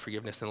people about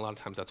forgiveness, and a lot of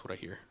times that's what I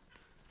hear.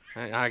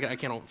 I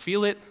can't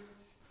feel it,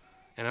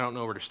 and I don't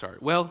know where to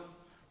start. Well,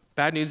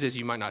 bad news is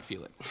you might not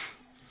feel it.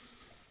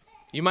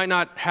 You might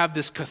not have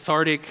this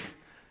cathartic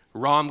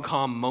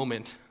rom-com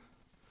moment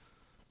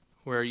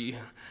where you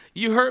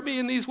hurt me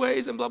in these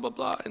ways and blah, blah,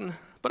 blah,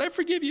 but I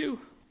forgive you.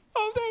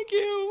 Oh, thank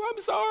you.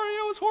 I'm sorry.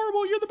 I was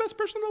horrible. You're the best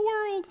person in the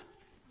world.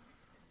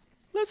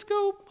 Let's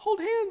go hold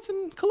hands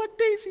and collect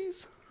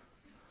daisies.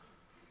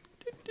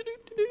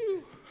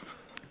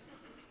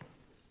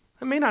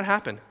 That may not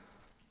happen.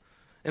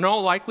 In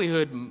all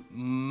likelihood,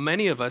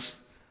 many of us,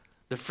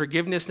 the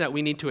forgiveness that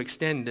we need to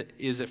extend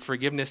is a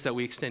forgiveness that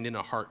we extend in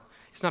our heart.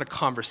 It's not a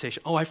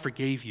conversation. Oh, I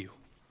forgave you.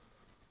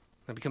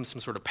 That becomes some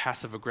sort of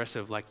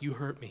passive-aggressive, like, you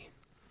hurt me,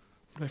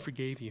 but I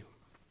forgave you.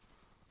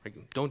 Like,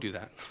 don't do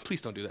that.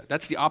 Please don't do that.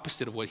 That's the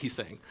opposite of what he's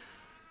saying.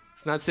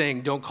 It's not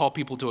saying don't call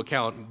people to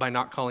account by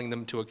not calling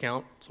them to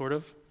account, sort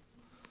of.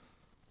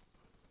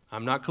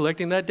 I'm not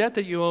collecting that debt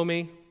that you owe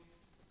me.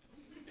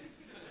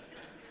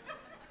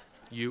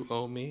 You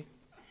owe me.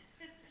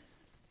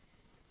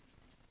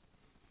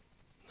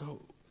 No,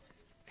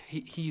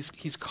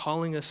 he's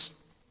calling us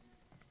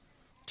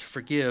to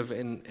forgive,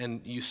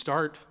 and you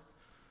start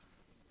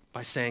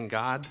by saying,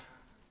 God,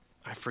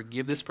 I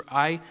forgive this.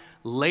 I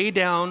lay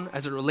down,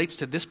 as it relates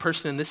to this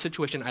person in this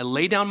situation, I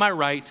lay down my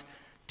right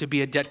to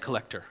be a debt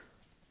collector.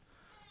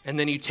 And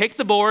then you take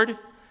the board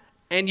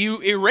and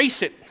you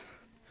erase it.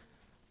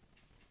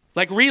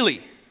 Like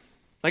really.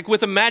 Like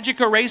with a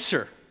magic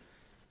eraser.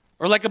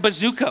 Or like a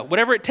bazooka,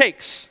 whatever it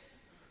takes.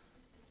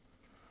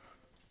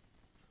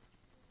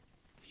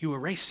 You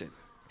erase it.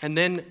 And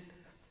then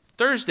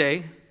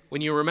Thursday,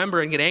 when you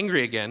remember and get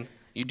angry again,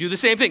 you do the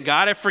same thing.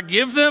 God, I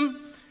forgive them.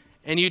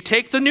 And you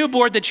take the new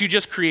board that you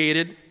just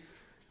created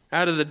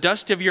out of the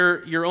dust of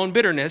your own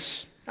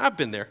bitterness. I've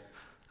been there.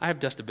 I have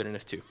dust of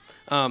bitterness too.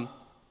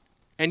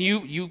 And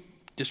you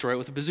destroy it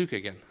with a bazooka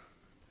again.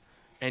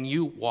 And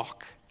you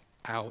walk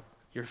out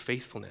your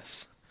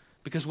faithfulness.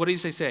 Because what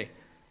does he say?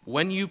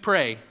 When you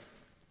pray,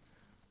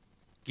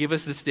 give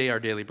us this day our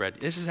daily bread.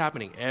 This is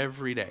happening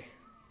every day.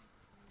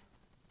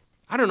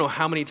 I don't know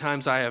how many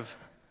times I have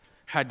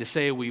had to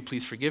say, will you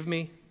please forgive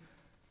me?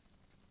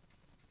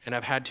 And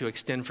I've had to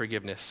extend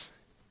forgiveness.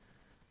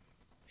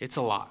 It's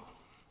a lot.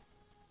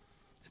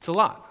 It's a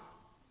lot.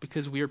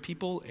 Because we are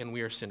people and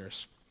we are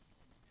sinners.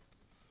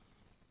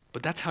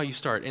 But that's how you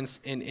start.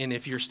 And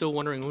if you're still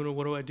wondering,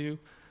 what do I do?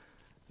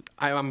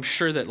 I'm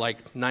sure that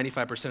like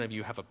 95% of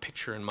you have a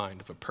picture in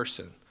mind of a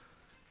person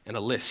and a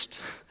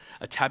list,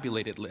 a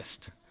tabulated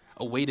list,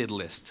 a weighted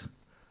list.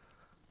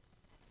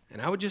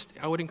 And I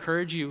would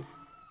encourage you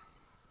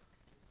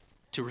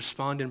to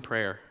respond in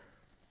prayer.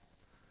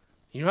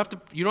 You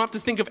don't have to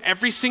think of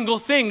every single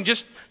thing,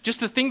 just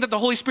the thing that the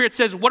Holy Spirit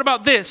says, what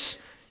about this?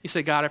 You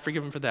say, God, I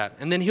forgive him for that.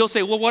 And then he'll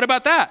say, well, what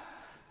about that?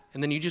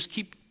 And then you just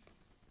keep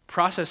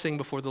processing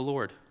before the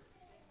Lord.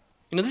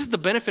 This is the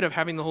benefit of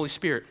having the Holy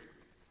Spirit,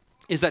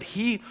 is that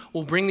he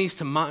will bring these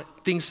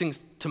things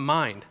to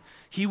mind.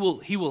 He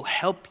will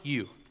help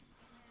you.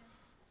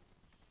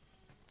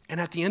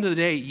 And at the end of the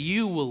day,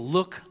 you will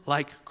look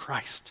like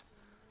Christ.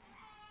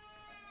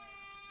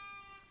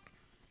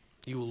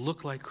 You will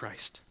look like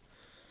Christ.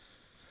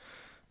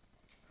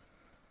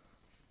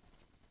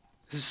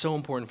 This is so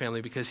important, family,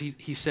 because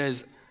he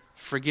says,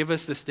 forgive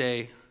us this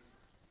day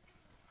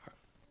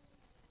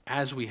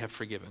as we have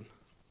forgiven.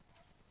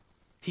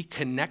 He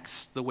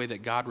connects the way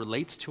that God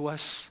relates to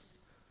us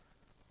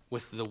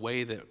with the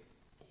way that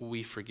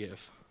we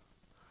forgive.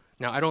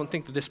 Now, I don't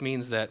think that this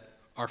means that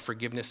our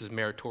forgiveness is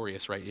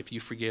meritorious, right? If you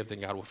forgive,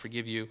 then God will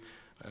forgive you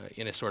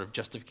in a sort of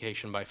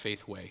justification by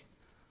faith way.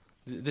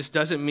 This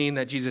doesn't mean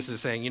that Jesus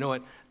is saying, you know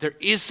what, there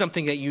is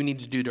something that you need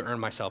to do to earn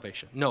my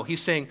salvation. No, he's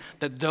saying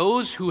that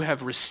those who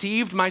have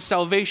received my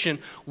salvation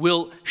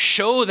will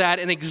show that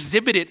and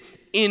exhibit it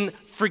in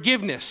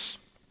forgiveness.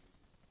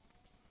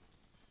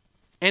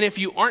 And if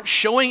you aren't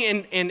showing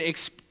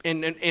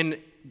and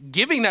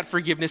giving that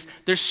forgiveness,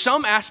 there's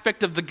some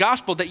aspect of the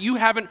gospel that you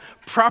haven't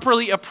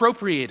properly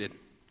appropriated,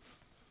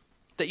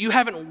 that you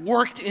haven't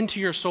worked into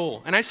your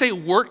soul. And I say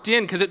worked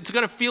in because it's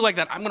going to feel like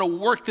that. I'm going to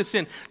work this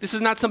in. This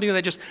is not something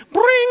that just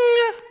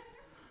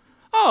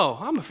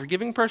I'm a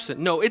forgiving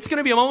person. No, it's going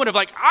to be a moment of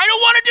like, I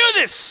don't want to do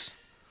this.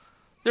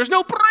 There's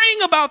no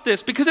bring about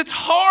this because it's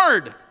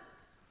hard.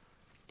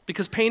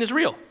 Because pain is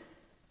real.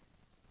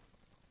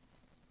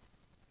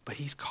 But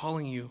he's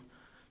calling you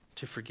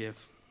to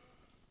forgive.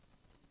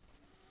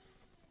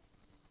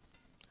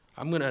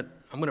 I'm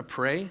gonna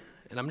pray,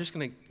 And I'm just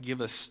going to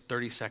give us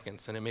 30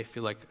 seconds, and it may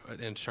feel like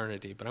an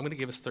eternity, but I'm going to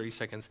give us 30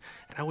 seconds,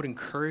 and I would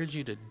encourage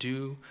you to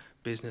do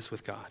business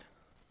with God,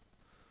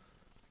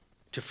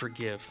 to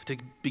forgive, to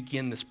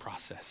begin this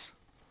process.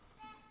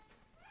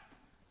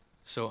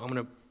 So I'm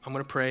going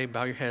to pray.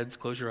 Bow your heads,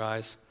 close your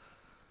eyes.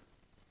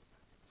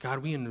 God,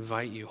 we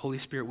invite you. Holy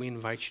Spirit, we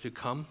invite you to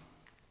come.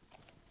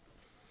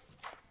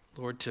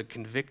 Lord, to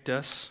convict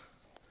us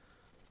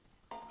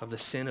of the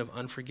sin of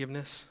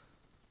unforgiveness.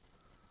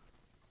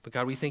 But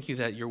God, we thank you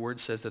that your word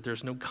says that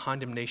there's no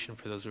condemnation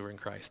for those who are in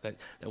Christ, that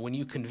when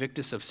you convict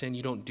us of sin,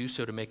 you don't do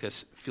so to make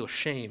us feel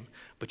shame,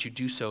 but you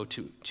do so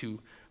to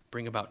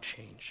bring about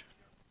change.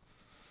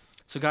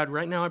 So God,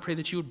 right now I pray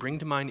that you would bring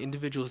to mind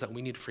individuals that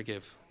we need to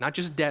forgive. Not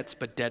just debts,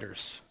 but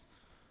debtors.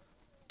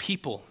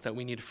 People that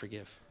we need to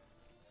forgive.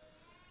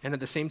 And at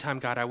the same time,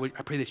 God, I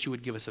pray that you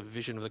would give us a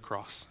vision of the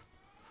cross,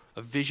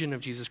 a vision of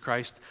Jesus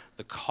Christ,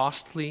 the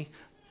costly,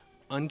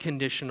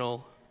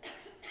 unconditional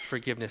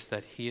forgiveness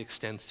that he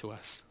extends to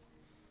us.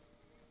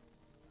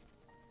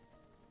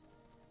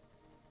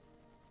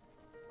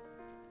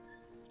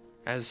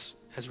 As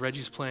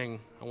Reggie's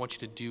playing, I want you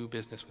to do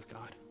business with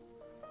God.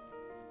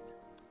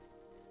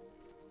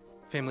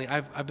 Family,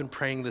 I've been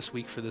praying this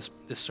week for this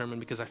sermon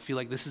because I feel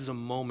like this is a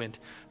moment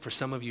for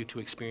some of you to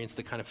experience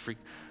the kind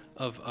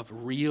of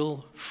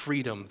real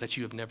freedom that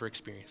you have never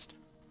experienced.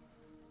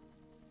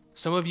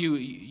 Some of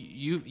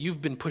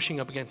you've been pushing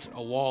up against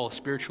a wall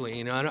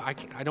spiritually.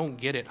 I don't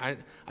get it.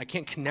 I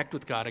can't connect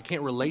with God. I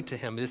can't relate to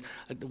him.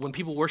 When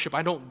people worship,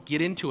 I don't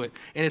get into it.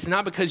 And it's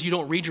not because you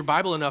don't read your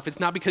Bible enough. It's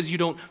not because you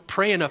don't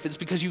pray enough. It's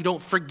because you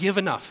don't forgive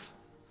enough.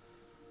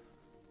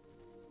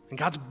 And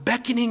God's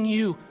beckoning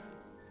you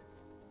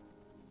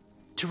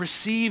to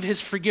receive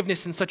his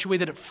forgiveness in such a way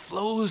that it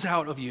flows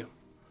out of you.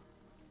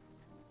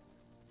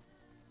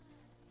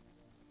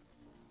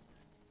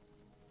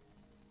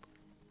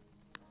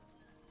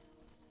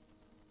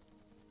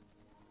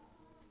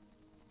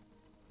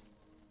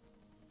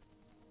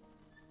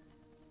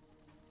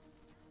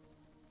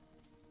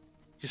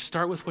 Just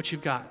start with what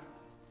you've got.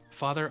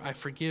 Father, I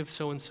forgive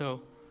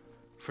so-and-so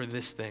for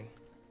this thing.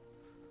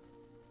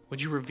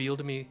 Would you reveal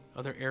to me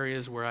other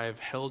areas where I have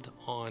held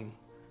on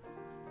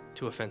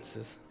to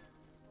offenses?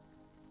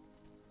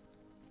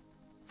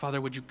 Father,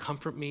 would you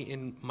comfort me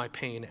in my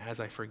pain as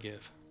I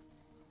forgive?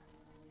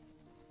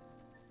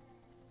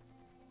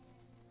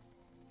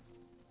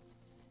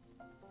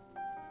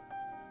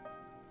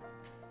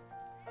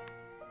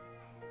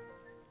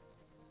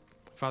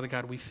 Father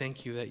God, we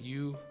thank you that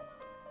you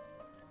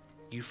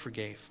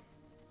forgave.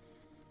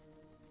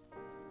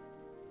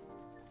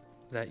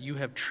 That you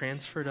have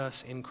transferred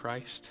us in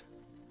Christ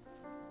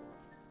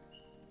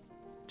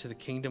to the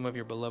kingdom of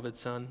your beloved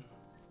Son,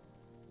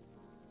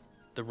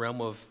 the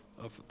realm of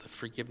the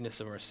forgiveness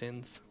of our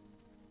sins.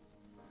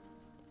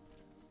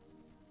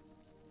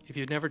 If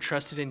you've never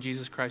trusted in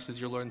Jesus Christ as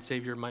your Lord and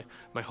Savior, my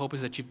hope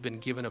is that you've been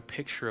given a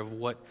picture of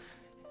what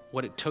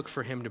it took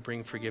for him to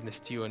bring forgiveness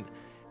to you,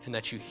 and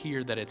that you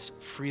hear that it's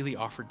freely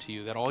offered to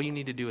you, that all you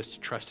need to do is to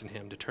trust in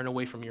him, to turn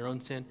away from your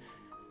own sin,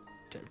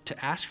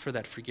 to ask for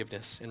that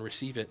forgiveness and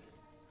receive it.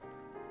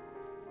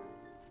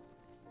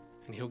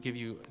 And he'll give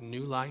you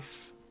new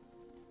life,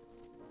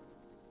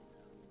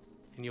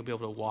 and you'll be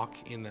able to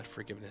walk in that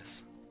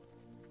forgiveness.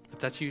 If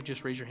that's you,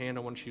 just raise your hand.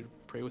 I want you to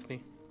pray with me.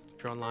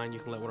 If you're online, you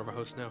can let one of our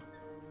hosts know.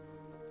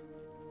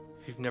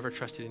 If you've never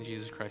trusted in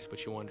Jesus Christ,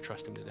 but you want to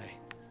trust him today.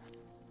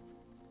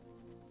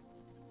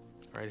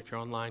 All right, if you're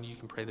online, you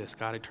can pray this.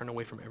 God, I turn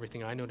away from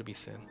everything I know to be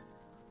sin.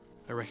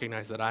 I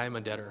recognize that I am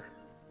a debtor,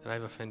 that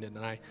I've offended,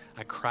 and I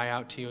cry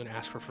out to you and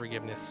ask for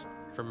forgiveness,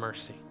 for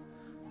mercy.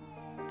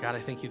 God, I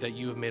thank you that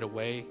you have made a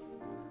way.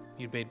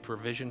 You've made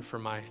provision for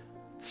my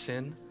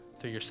sin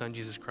through your Son,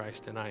 Jesus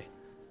Christ, and I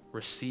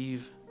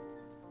receive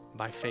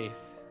by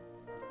faith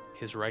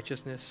his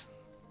righteousness,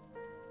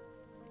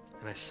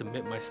 and I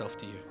submit myself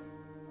to you.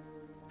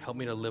 Help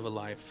me to live a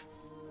life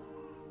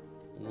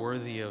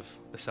worthy of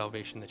the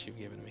salvation that you've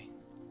given me.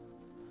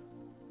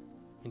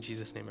 In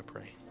Jesus' name I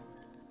pray.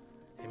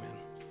 Amen.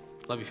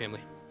 Love you, family.